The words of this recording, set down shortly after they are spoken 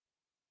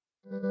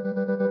Welcome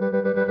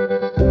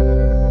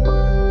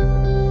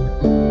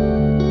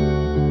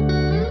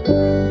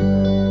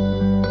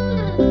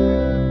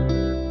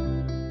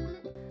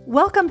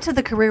to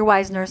the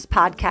CareerWise Nurse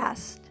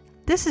Podcast.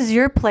 This is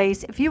your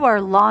place if you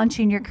are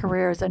launching your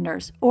career as a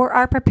nurse or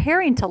are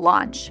preparing to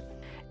launch,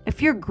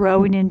 if you're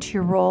growing into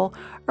your role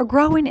or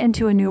growing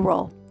into a new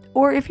role,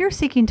 or if you're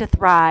seeking to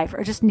thrive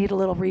or just need a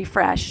little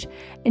refresh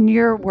in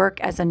your work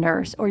as a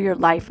nurse or your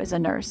life as a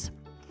nurse.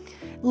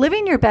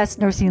 Living your best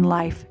nursing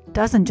life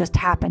doesn't just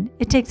happen.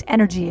 It takes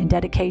energy and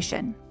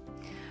dedication.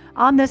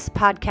 On this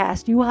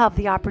podcast, you will have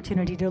the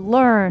opportunity to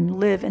learn,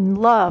 live, and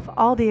love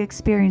all the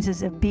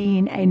experiences of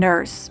being a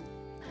nurse.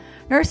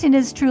 Nursing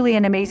is truly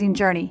an amazing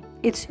journey.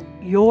 It's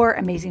your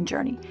amazing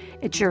journey.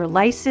 It's your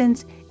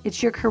license,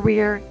 it's your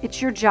career,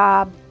 it's your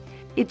job,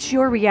 it's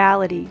your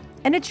reality,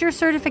 and it's your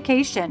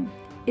certification.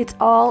 It's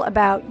all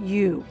about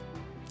you.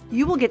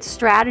 You will get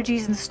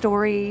strategies and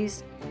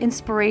stories,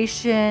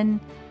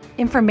 inspiration,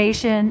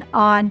 information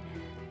on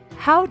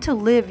how to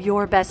live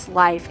your best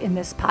life in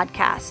this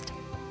podcast.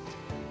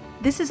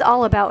 This is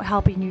all about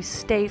helping you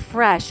stay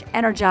fresh,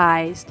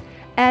 energized,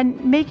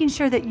 and making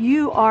sure that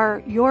you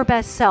are your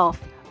best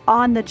self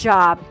on the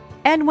job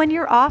and when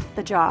you're off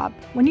the job,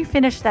 when you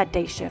finish that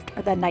day shift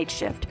or that night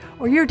shift,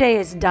 or your day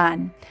is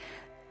done.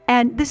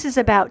 And this is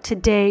about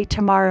today,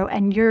 tomorrow,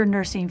 and your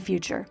nursing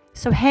future.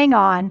 So hang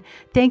on.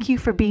 Thank you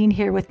for being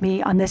here with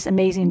me on this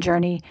amazing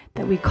journey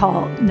that we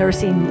call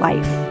nursing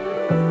life.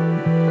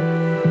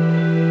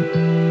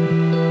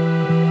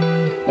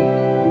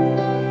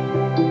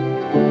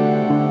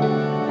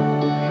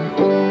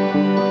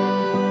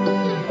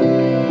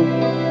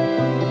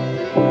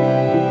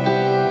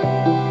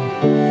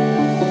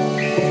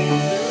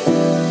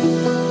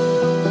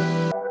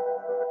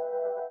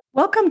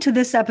 Welcome to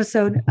this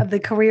episode of the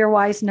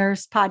CareerWise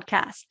Nurse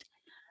Podcast.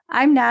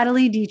 I'm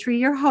Natalie Dietrich,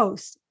 your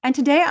host, and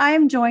today I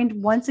am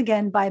joined once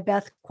again by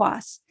Beth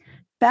Quaas.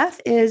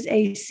 Beth is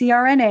a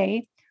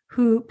CRNA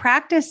who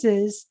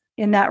practices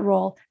in that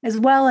role as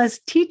well as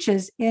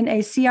teaches in a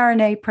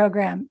CRNA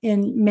program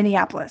in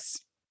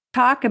Minneapolis.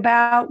 Talk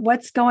about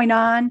what's going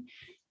on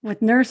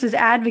with nurses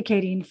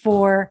advocating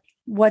for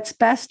what's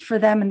best for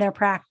them in their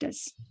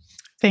practice.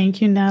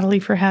 Thank you, Natalie,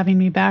 for having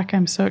me back.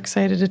 I'm so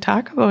excited to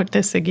talk about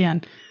this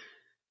again.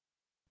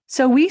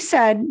 So we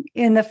said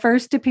in the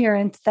first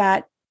appearance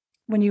that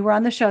when you were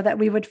on the show that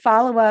we would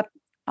follow up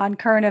on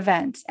current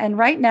events. And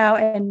right now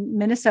in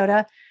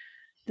Minnesota,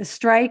 the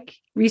strike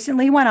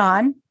recently went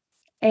on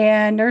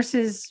and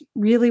nurses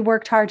really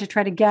worked hard to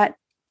try to get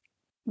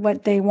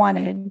what they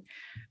wanted.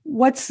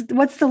 What's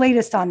the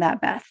latest on that,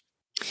 Beth?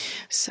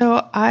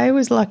 So I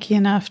was lucky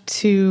enough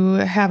to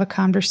have a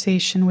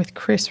conversation with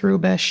Chris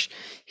Rubish.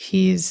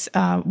 He's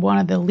one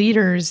of the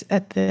leaders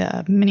at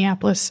the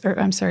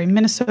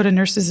Minnesota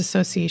Nurses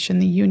Association,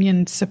 the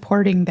union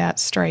supporting that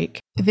strike.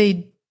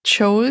 They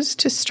chose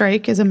to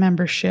strike as a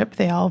membership.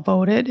 They all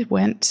voted,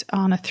 went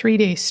on a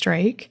 3-day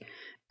strike.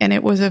 And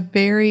it was a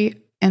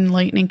very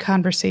enlightening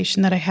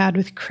conversation that I had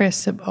with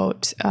Chris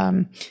about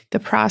the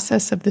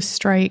process of the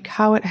strike,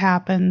 how it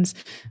happens.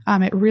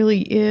 It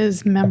really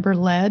is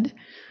member-led.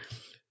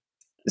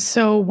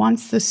 So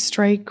once the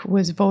strike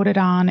was voted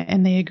on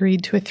and they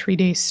agreed to a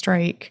 3-day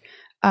strike,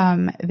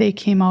 they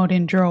came out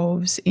in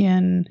droves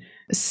in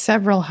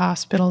several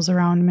hospitals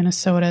around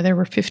Minnesota. There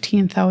were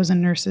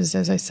 15,000 nurses,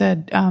 as I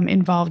said,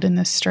 involved in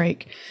this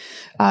strike.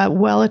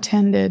 Well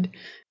attended.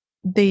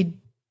 They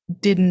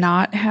did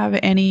not have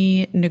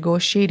any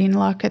negotiating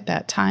luck at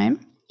that time.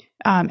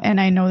 And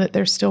I know that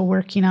they're still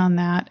working on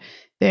that.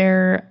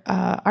 There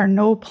are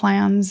no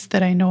plans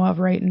that I know of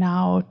right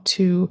now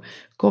to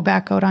go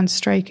back out on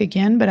strike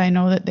again, but I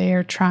know that they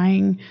are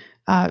trying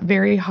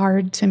very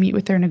hard to meet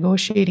with their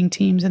negotiating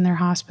teams in their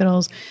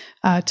hospitals.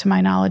 To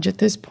my knowledge, at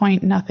this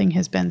point, nothing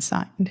has been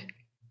signed.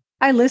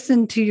 I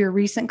listened to your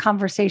recent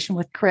conversation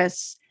with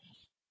Chris,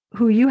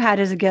 who you had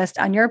as a guest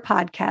on your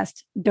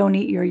podcast, Don't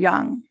Eat Your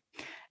Young.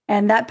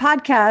 And that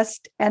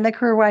podcast and the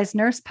CareerWise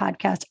Nurse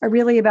Podcast are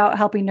really about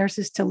helping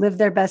nurses to live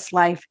their best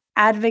life,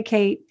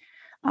 advocate,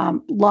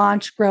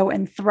 launch, grow,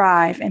 and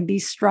thrive, and be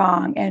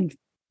strong and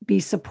be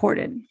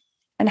supported,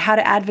 and how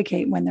to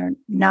advocate when they're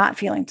not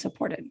feeling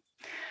supported.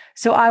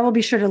 So I will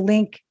be sure to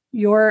link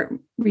your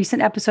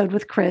recent episode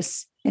with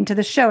Chris into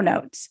the show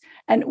notes.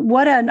 And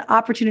what an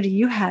opportunity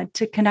you had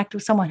to connect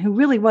with someone who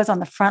really was on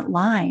the front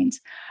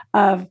lines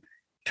of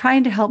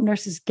trying to help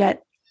nurses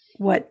get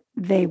what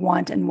they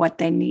want and what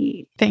they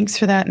need. Thanks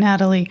for that,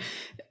 Natalie.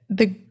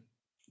 The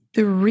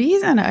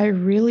reason I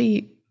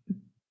really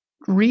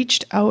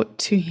reached out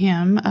to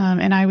him,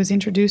 and I was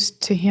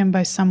introduced to him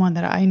by someone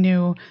that I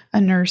knew, a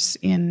nurse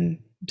in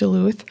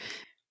Duluth,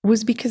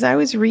 was because I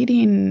was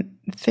reading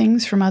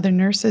things from other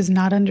nurses,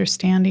 not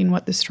understanding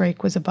what the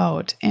strike was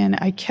about. And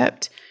I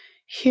kept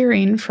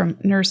hearing from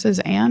nurses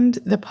and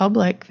the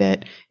public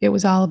that it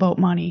was all about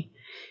money.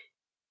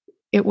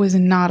 It was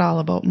not all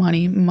about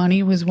money.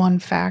 Money was one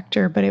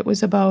factor, but it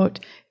was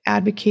about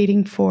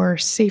advocating for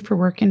safer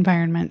work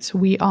environments.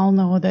 We all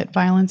know that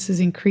violence has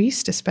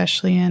increased,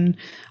 especially in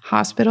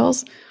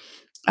hospitals.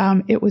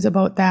 It was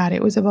about that.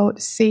 It was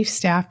about safe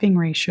staffing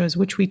ratios,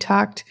 which we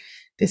talked.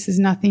 This is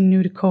nothing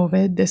new to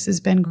COVID. This has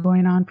been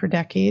going on for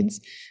decades.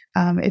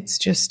 It's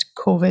just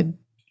COVID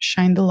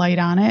shined the light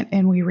on it,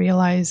 and we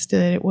realized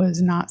that it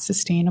was not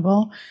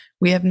sustainable.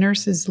 We have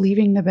nurses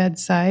leaving the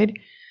bedside.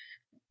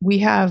 We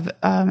have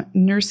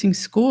nursing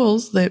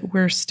schools that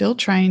we're still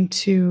trying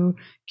to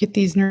get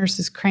these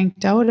nurses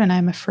cranked out, and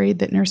I'm afraid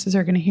that nurses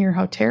are going to hear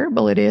how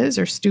terrible it is,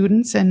 or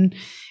students, and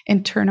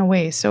turn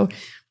away. So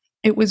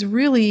it was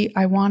really,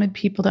 I wanted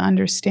people to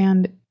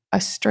understand a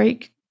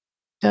strike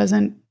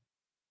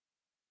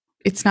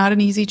it's not an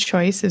easy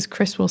choice, as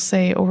Chris will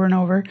say over and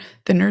over.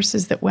 The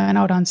nurses that went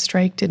out on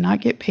strike did not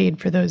get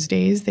paid for those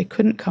days. They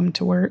couldn't come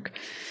to work.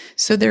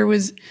 So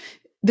there's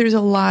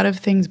a lot of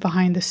things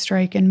behind the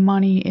strike, and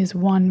money is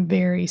one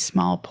very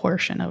small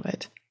portion of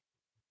it.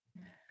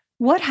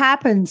 What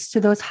happens to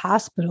those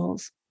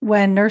hospitals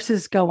when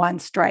nurses go on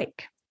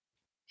strike?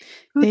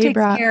 Who takes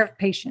care of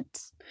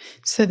patients?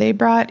 So they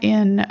brought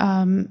in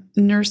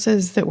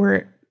nurses that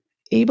were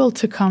able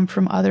to come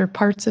from other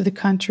parts of the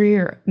country,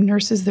 or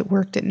nurses that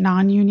worked at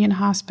non-union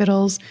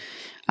hospitals.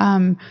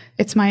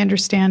 It's my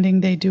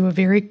understanding they do a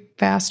very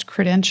fast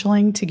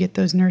credentialing to get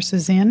those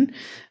nurses in.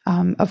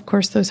 Of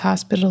course, those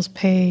hospitals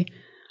pay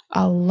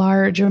a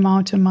large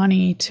amount of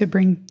money to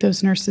bring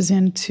those nurses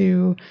in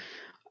to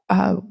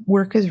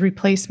work as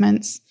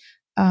replacements.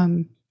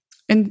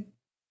 And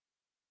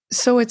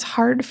so it's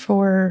hard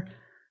for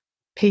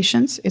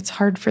patients. It's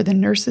hard for the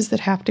nurses that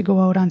have to go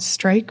out on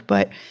strike.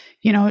 But,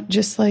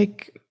 just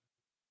like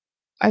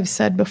I've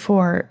said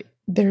before,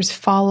 there's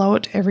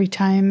fallout every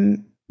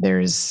time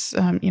there's,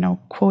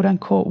 quote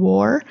unquote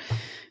war.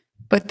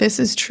 But this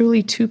is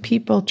truly two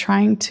people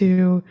trying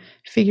to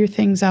figure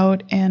things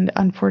out. And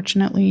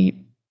unfortunately,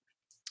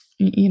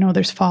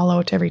 there's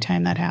fallout every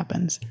time that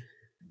happens.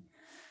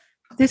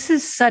 This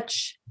is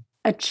such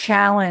a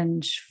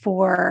challenge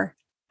for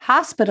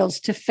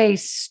hospitals to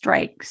face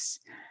strikes.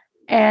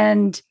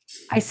 And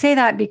I say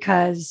that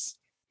because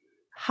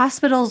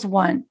hospitals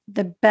want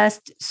the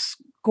best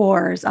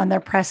scores on their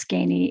Press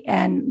Ganey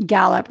and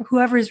Gallup,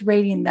 whoever's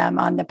rating them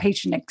on the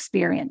patient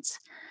experience.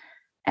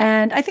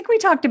 And I think we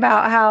talked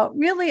about how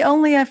really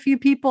only a few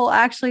people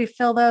actually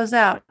fill those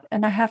out.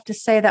 And I have to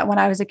say that when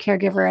I was a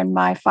caregiver and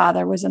my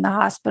father was in the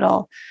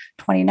hospital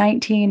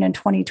 2019 and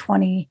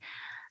 2020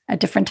 at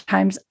different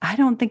times, I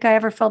don't think I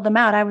ever filled them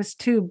out. I was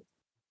too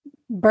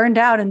burned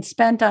out and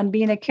spent on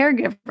being a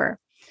caregiver.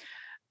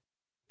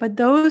 But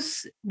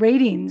those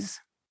ratings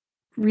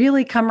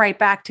really come right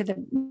back to the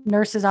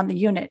nurses on the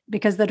unit,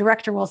 because the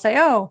director will say,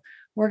 oh,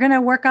 we're going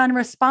to work on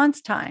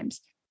response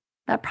times.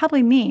 That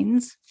probably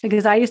means,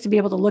 because I used to be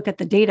able to look at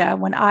the data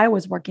when I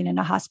was working in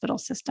a hospital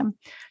system,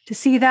 to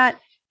see that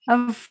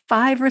of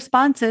 5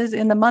 responses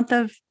in the month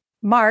of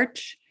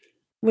March,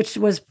 which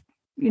was,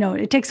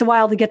 it takes a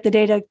while to get the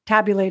data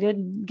tabulated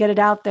and get it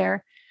out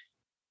there.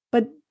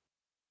 But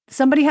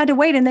somebody had to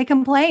wait and they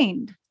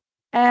complained.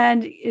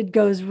 And it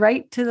goes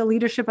right to the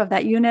leadership of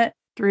that unit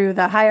through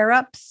the higher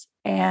ups,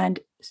 and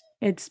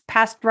it's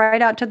passed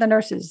right out to the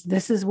nurses.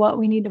 This is what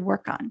we need to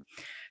work on.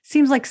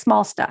 Seems like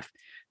small stuff.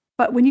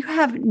 But when you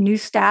have new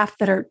staff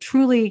that are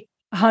truly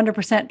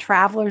 100%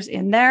 travelers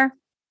in there,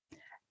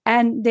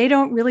 and they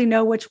don't really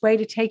know which way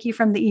to take you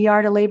from the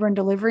ER to labor and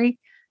delivery,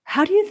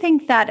 how do you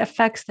think that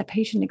affects the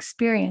patient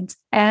experience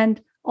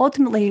and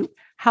ultimately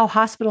how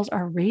hospitals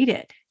are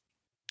rated?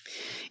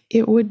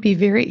 It would be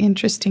very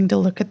interesting to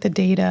look at the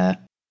data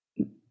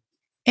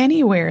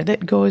anywhere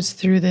that goes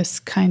through this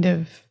kind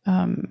of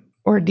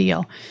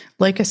ordeal,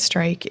 like a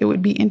strike. It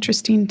would be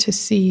interesting to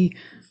see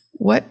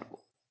what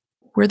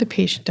were the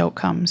patient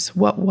outcomes,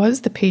 what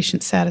was the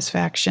patient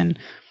satisfaction,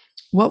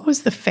 what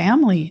was the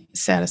family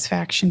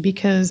satisfaction,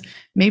 because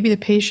maybe the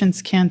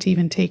patients can't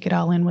even take it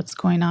all in what's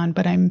going on.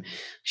 But I'm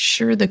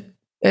sure that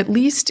at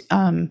least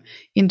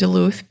in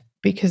Duluth,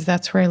 because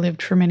that's where I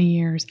lived for many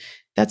years,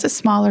 that's a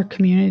smaller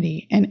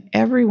community and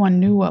everyone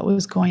knew what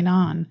was going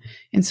on.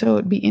 And so it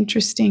would be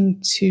interesting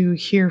to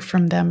hear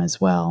from them as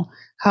well,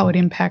 how it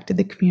impacted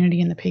the community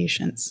and the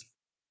patients.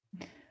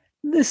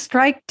 The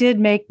strike did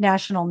make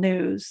national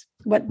news.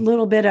 What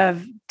little bit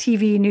of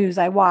TV news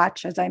I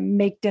watch as I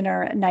make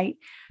dinner at night,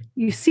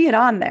 you see it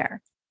on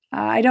there.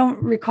 I don't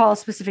recall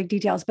specific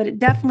details, but it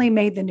definitely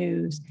made the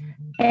news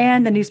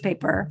and the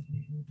newspaper.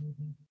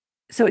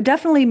 So it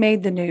definitely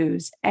made the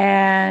news.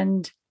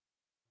 And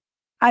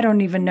I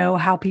don't even know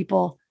how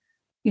people,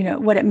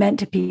 what it meant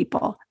to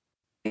people,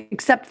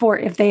 except for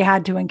if they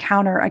had to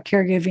encounter a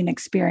caregiving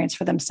experience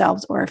for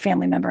themselves or a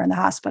family member in the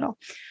hospital.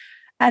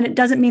 And it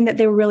doesn't mean that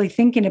they were really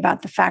thinking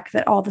about the fact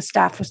that all the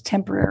staff was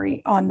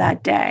temporary on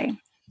that day.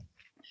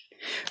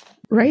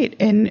 Right.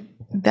 And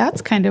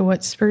that's kind of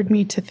what spurred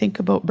me to think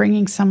about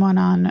bringing someone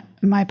on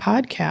my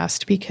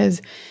podcast,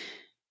 because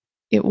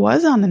it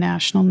was on the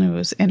national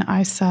news and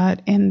I saw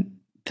it, and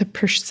the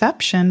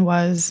perception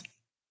was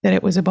that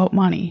it was about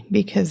money,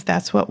 because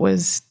that's what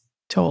was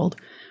told.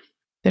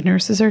 The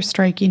nurses are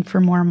striking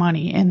for more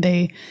money, and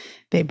they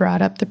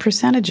brought up the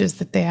percentages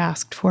that they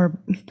asked for,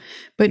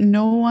 but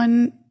no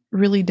one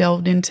really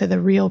delved into the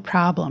real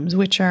problems,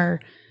 which are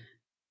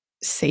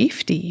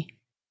safety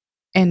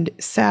and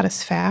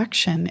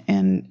satisfaction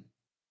and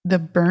the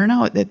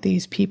burnout that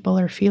these people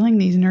are feeling,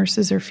 these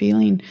nurses are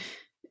feeling.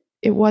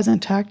 It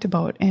wasn't talked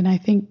about. And I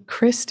think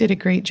Chris did a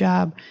great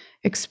job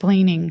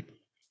explaining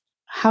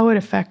how it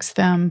affects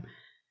them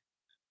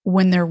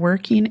when they're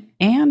working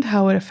and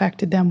how it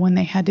affected them when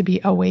they had to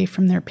be away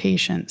from their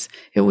patients.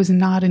 It was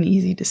not an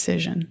easy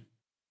decision.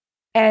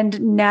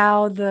 And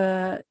now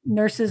the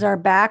nurses are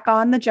back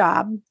on the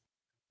job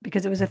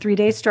because it was a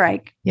 3-day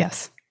strike.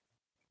 Yes.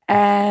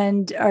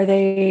 And are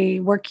they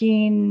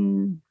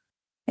working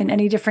in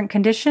any different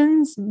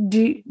conditions?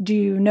 Do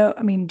you know,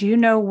 do you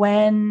know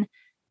when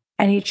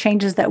any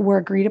changes that were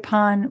agreed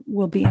upon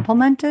will be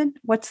implemented?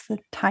 What's the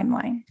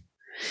timeline?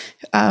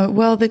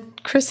 Well,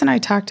 Chris and I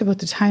talked about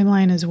the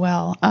timeline as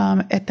well.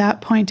 At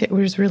that point, it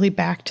was really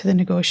back to the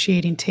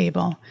negotiating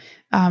table.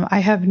 I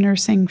have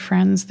nursing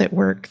friends that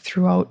work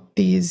throughout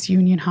these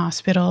union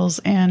hospitals,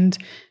 and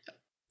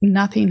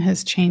nothing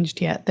has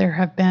changed yet. There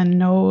have been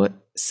no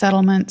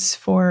settlements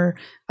for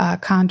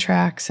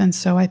contracts, and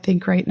so I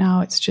think right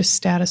now it's just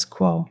status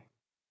quo.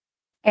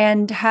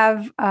 And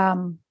have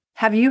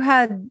you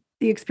had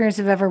the experience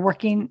of ever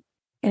working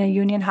in a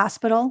union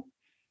hospital?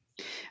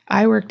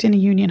 I worked in a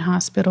union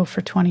hospital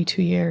for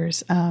 22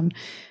 years.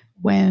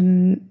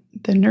 When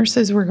the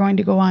nurses were going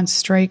to go on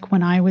strike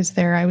when I was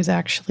there, I was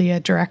actually a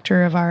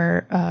director of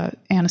our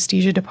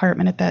anesthesia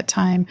department at that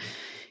time.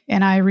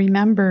 And I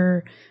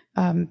remember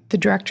the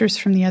directors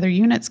from the other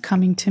units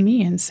coming to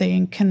me and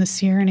saying, can the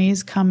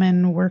CRNAs come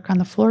and work on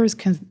the floors?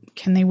 Can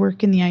they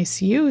work in the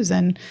ICUs?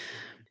 And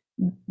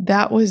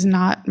that was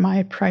not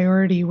my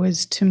priority,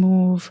 was to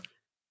move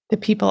the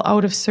people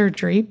out of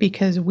surgery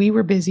because we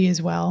were busy as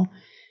well.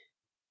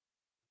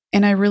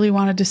 And I really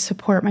wanted to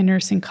support my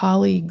nursing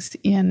colleagues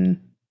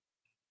in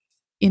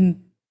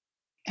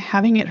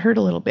having it hurt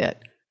a little bit.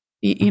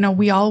 You know,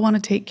 we all want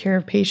to take care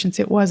of patients.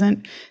 It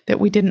wasn't that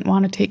we didn't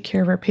want to take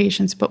care of our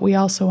patients, but we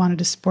also wanted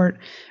to support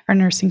our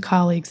nursing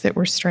colleagues that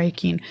were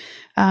striking.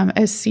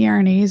 As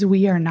CRNAs,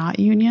 we are not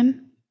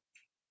union,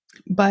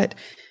 but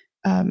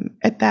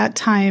at that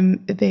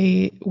time,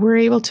 they were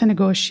able to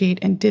negotiate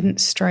and didn't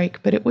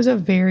strike, but it was a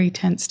very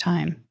tense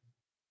time.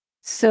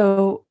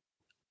 So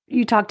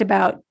you talked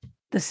about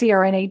the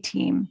CRNA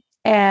team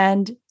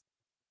and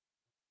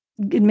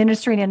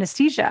administering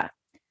anesthesia.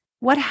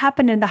 What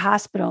happened in the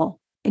hospital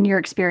in your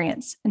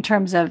experience in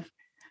terms of,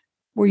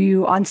 were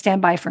you on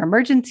standby for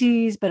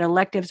emergencies, but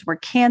electives were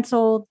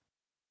canceled?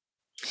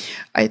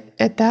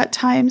 At that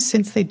time,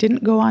 since they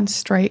didn't go on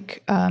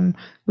strike,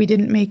 we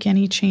didn't make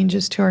any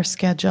changes to our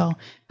schedule,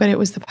 but it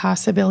was the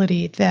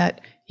possibility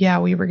that,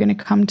 we were going to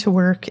come to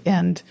work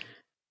and,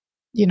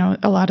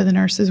 a lot of the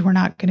nurses were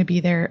not going to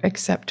be there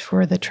except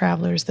for the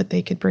travelers that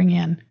they could bring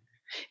in.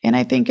 And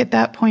I think at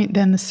that point,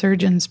 then the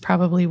surgeons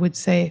probably would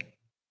say,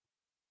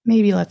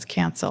 maybe let's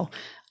cancel,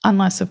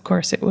 unless, of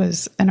course, it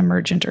was an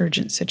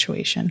urgent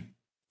situation.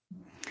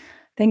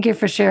 Thank you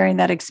for sharing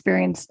that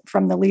experience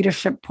from the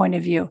leadership point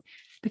of view,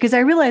 because I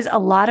realize a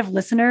lot of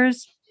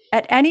listeners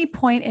at any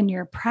point in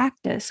your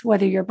practice,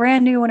 whether you're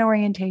brand new in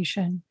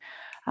orientation,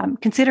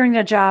 considering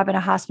a job in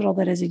a hospital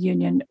that is a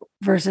union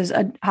versus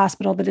a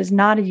hospital that is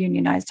not a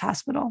unionized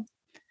hospital,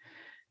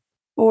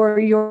 or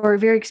you're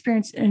very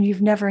experienced and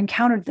you've never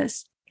encountered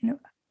this,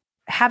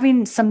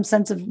 having some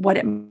sense of what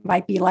it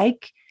might be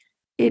like,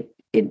 it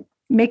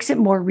makes it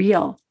more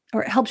real,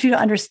 or it helps you to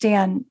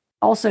understand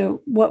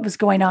also what was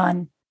going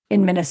on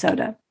in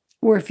Minnesota,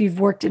 or if you've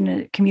worked in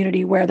a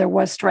community where there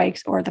was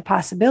strikes, or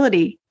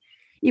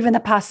even the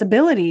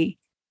possibility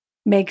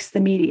makes the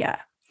media.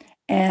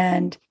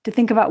 And to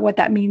think about what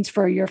that means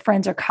for your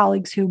friends or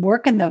colleagues who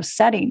work in those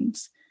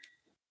settings,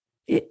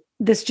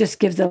 this just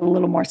gives it a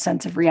little more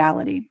sense of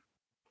reality.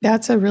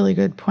 That's a really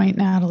good point,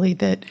 Natalie,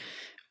 that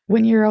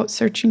when you're out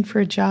searching for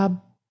a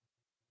job,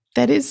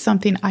 that is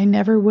something I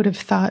never would have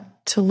thought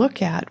to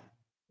look at,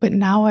 but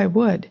now I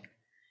would.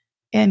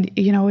 And,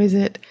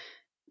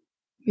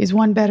 is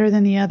one better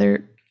than the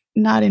other?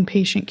 Not in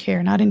patient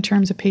care, not in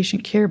terms of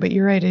patient care, but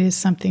you're right, it is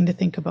something to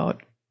think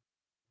about.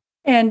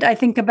 And I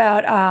think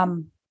about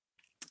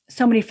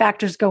so many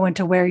factors go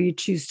into where you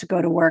choose to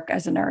go to work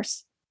as a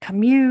nurse.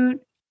 Commute,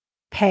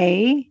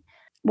 pay,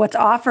 what's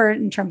offered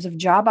in terms of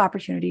job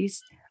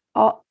opportunities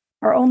are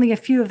only a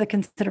few of the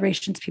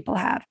considerations people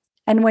have.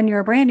 And when you're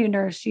a brand new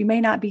nurse, you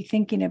may not be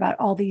thinking about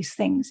all these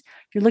things.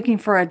 You're looking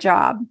for a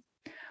job.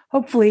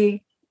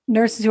 Hopefully,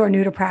 nurses who are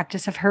new to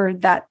practice have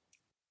heard that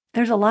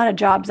there's a lot of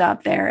jobs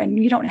out there,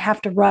 and you don't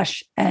have to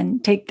rush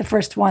and take the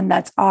first one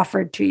that's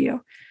offered to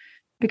you.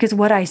 Because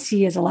what I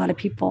see is a lot of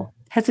people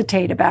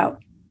hesitate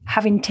about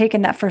having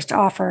taken that first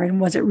offer, and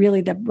was it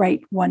really the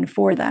right one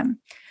for them?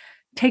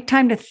 Take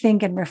time to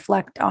think and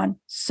reflect on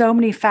so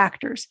many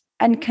factors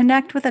and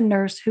connect with a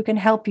nurse who can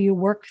help you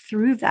work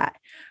through that.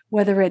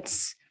 Whether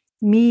it's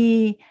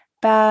me,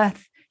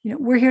 Beth,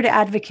 we're here to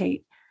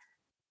advocate.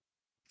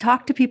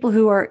 Talk to people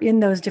who are in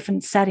those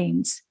different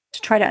settings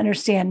to try to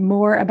understand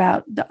more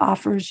about the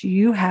offers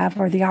you have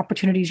or the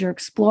opportunities you're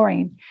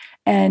exploring.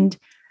 And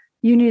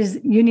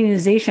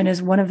unionization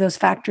is one of those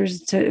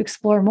factors to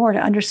explore more, to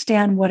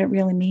understand what it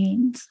really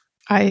means.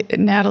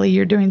 Natalie,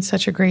 you're doing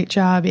such a great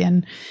job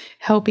in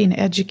helping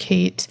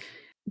educate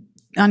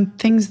on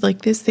things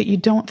like this that you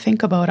don't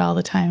think about all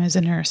the time as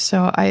a nurse.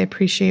 So I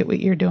appreciate what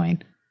you're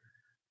doing.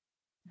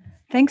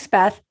 Thanks,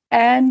 Beth.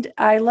 And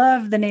I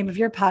love the name of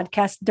your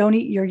podcast, Don't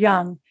Eat Your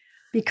Young,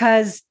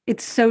 because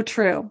it's so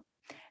true.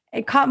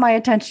 It caught my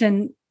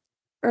attention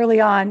early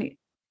on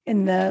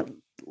in the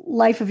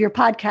life of your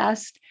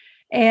podcast.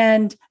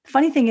 And the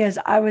funny thing is,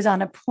 I was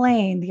on a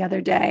plane the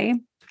other day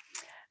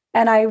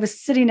and I was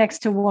sitting next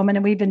to a woman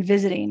and we've been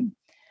visiting.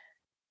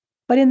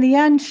 But in the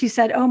end, she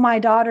said, "Oh, my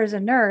daughter's a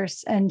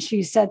nurse." And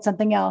she said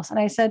something else. And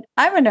I said,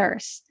 "I'm a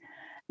nurse."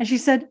 And she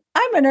said,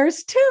 "I'm a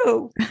nurse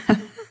too."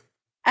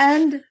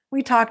 And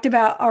we talked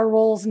about our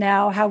roles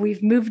now, how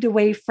we've moved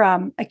away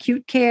from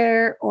acute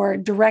care or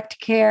direct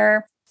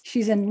care.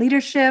 She's in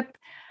leadership.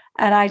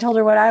 And I told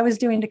her what I was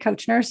doing to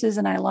coach nurses.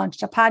 And I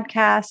launched a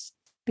podcast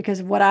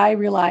because of what I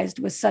realized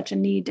was such a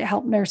need to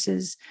help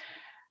nurses,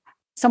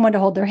 someone to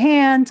hold their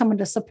hand, someone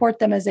to support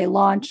them as they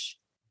launch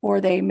or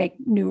they make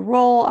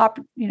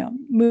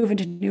move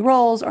into new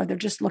roles, or they're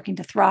just looking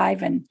to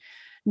thrive and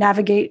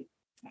navigate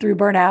through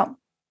burnout.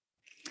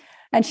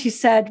 And she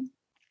said,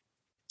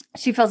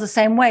 she feels the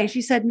same way.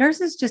 She said,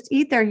 "Nurses just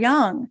eat their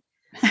young."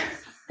 And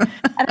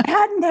I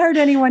hadn't heard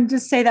anyone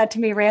just say that to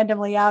me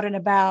randomly out and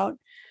about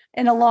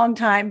in a long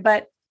time,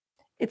 but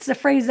it's a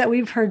phrase that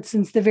we've heard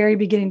since the very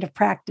beginning of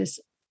practice.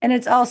 And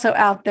it's also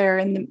out there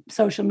in the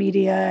social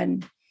media,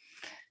 and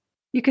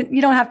you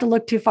don't have to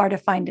look too far to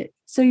find it.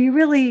 So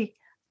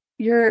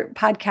your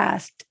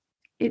podcast,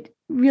 it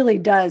really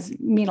does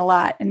mean a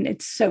lot. And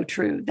it's so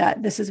true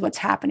that this is what's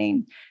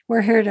happening.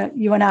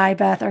 You and I,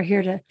 Beth, are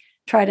here to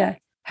try to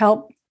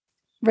help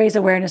raise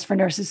awareness for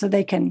nurses so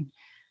they can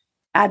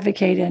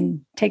advocate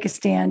and take a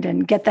stand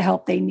and get the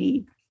help they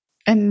need.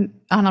 And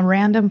on a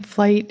random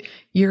flight,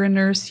 you're a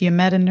nurse, you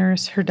met a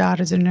nurse, her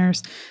daughter's a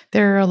nurse.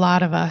 There are a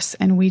lot of us,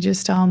 and we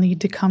just all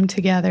need to come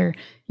together,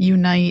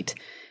 unite,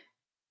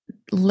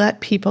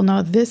 let people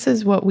know this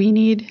is what we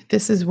need.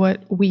 This is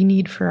what we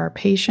need for our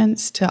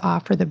patients to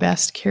offer the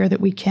best care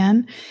that we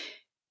can.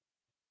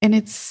 And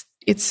it's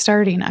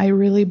starting. I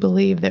really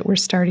believe that we're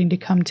starting to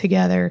come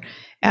together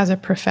as a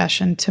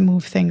profession to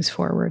move things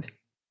forward.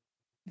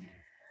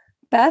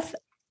 Beth,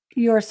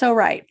 you're so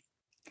right.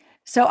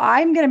 So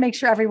I'm going to make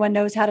sure everyone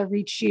knows how to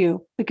reach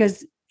you,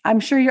 because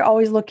I'm sure you're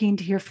always looking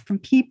to hear from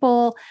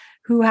people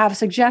who have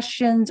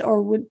suggestions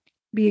or would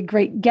be a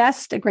great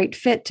guest, a great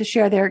fit to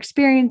share their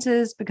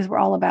experiences, because we're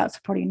all about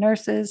supporting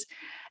nurses.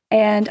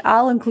 And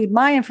I'll include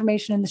my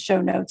information in the show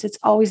notes. It's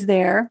always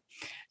there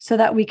so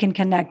that we can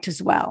connect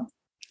as well.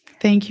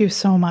 Thank you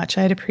so much.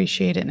 I'd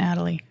appreciate it,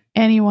 Natalie.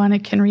 Anyone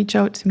can reach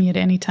out to me at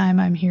any time.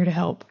 I'm here to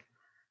help.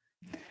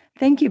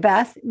 Thank you,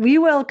 Beth. We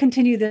will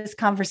continue this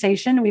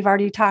conversation. We've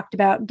already talked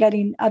about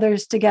getting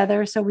others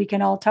together so we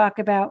can all talk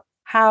about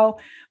how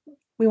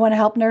we want to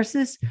help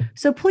nurses.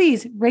 So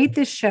please rate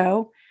this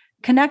show,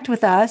 connect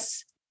with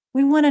us.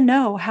 We want to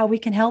know how we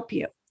can help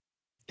you.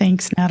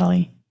 Thanks,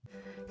 Natalie.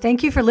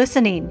 Thank you for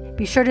listening.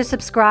 Be sure to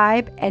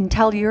subscribe and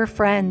tell your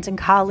friends and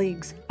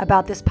colleagues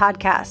about this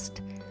podcast.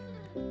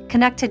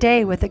 Connect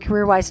today with the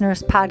CareerWise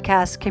Nurse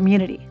podcast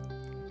community.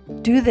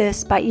 Do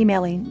this by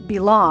emailing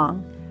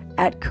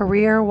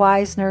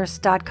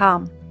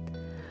belong@careerwisenurse.com.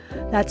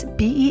 That's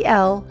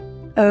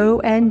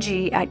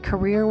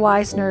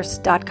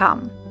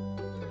BELONG@careerwisenurse.com.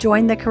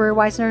 Join the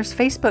CareerWise Nurse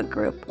Facebook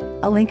group.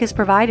 A link is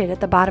provided at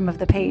the bottom of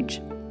the page.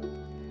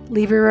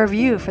 Leave a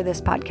review for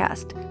this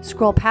podcast.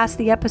 Scroll past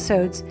the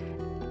episodes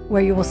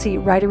where you will see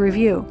Write a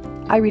Review.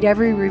 I read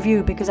every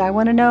review because I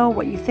want to know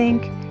what you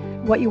think,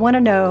 what you want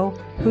to know,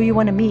 who you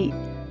want to meet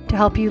to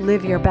help you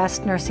live your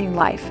best nursing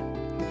life.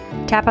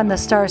 Tap on the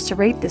stars to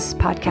rate this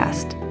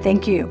podcast.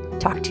 Thank you.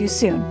 Talk to you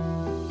soon.